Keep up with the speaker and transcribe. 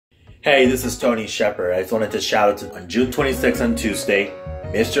Hey, this is Tony Shepard. I just wanted to shout out to on June 26th on Tuesday,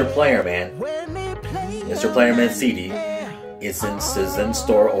 Mr. Playerman. Mr. Playerman CD is in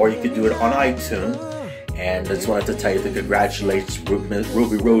store, or you could do it on iTunes. And I just wanted to tell you to congratulate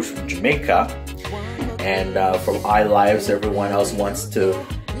Ruby Rose from Jamaica. And from iLives, everyone else wants to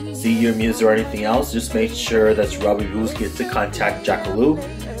see your music or anything else, just make sure that Ruby Rose gets to contact Jackaloo.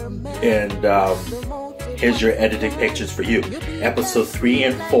 And here's your edited pictures for you. Episode 3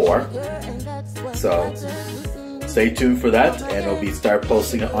 and 4. So stay tuned for that, and it'll be start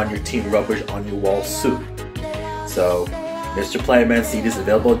posting it on your Team Rubbish on your wall soon. So Mr. Playerman CD is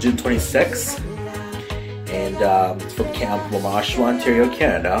available June 26th. And it's from Oshawa, Ontario,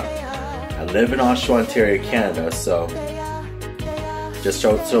 Canada. I live in Oshawa, Ontario, Canada, so just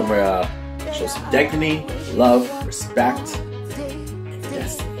show some dignity, love, respect,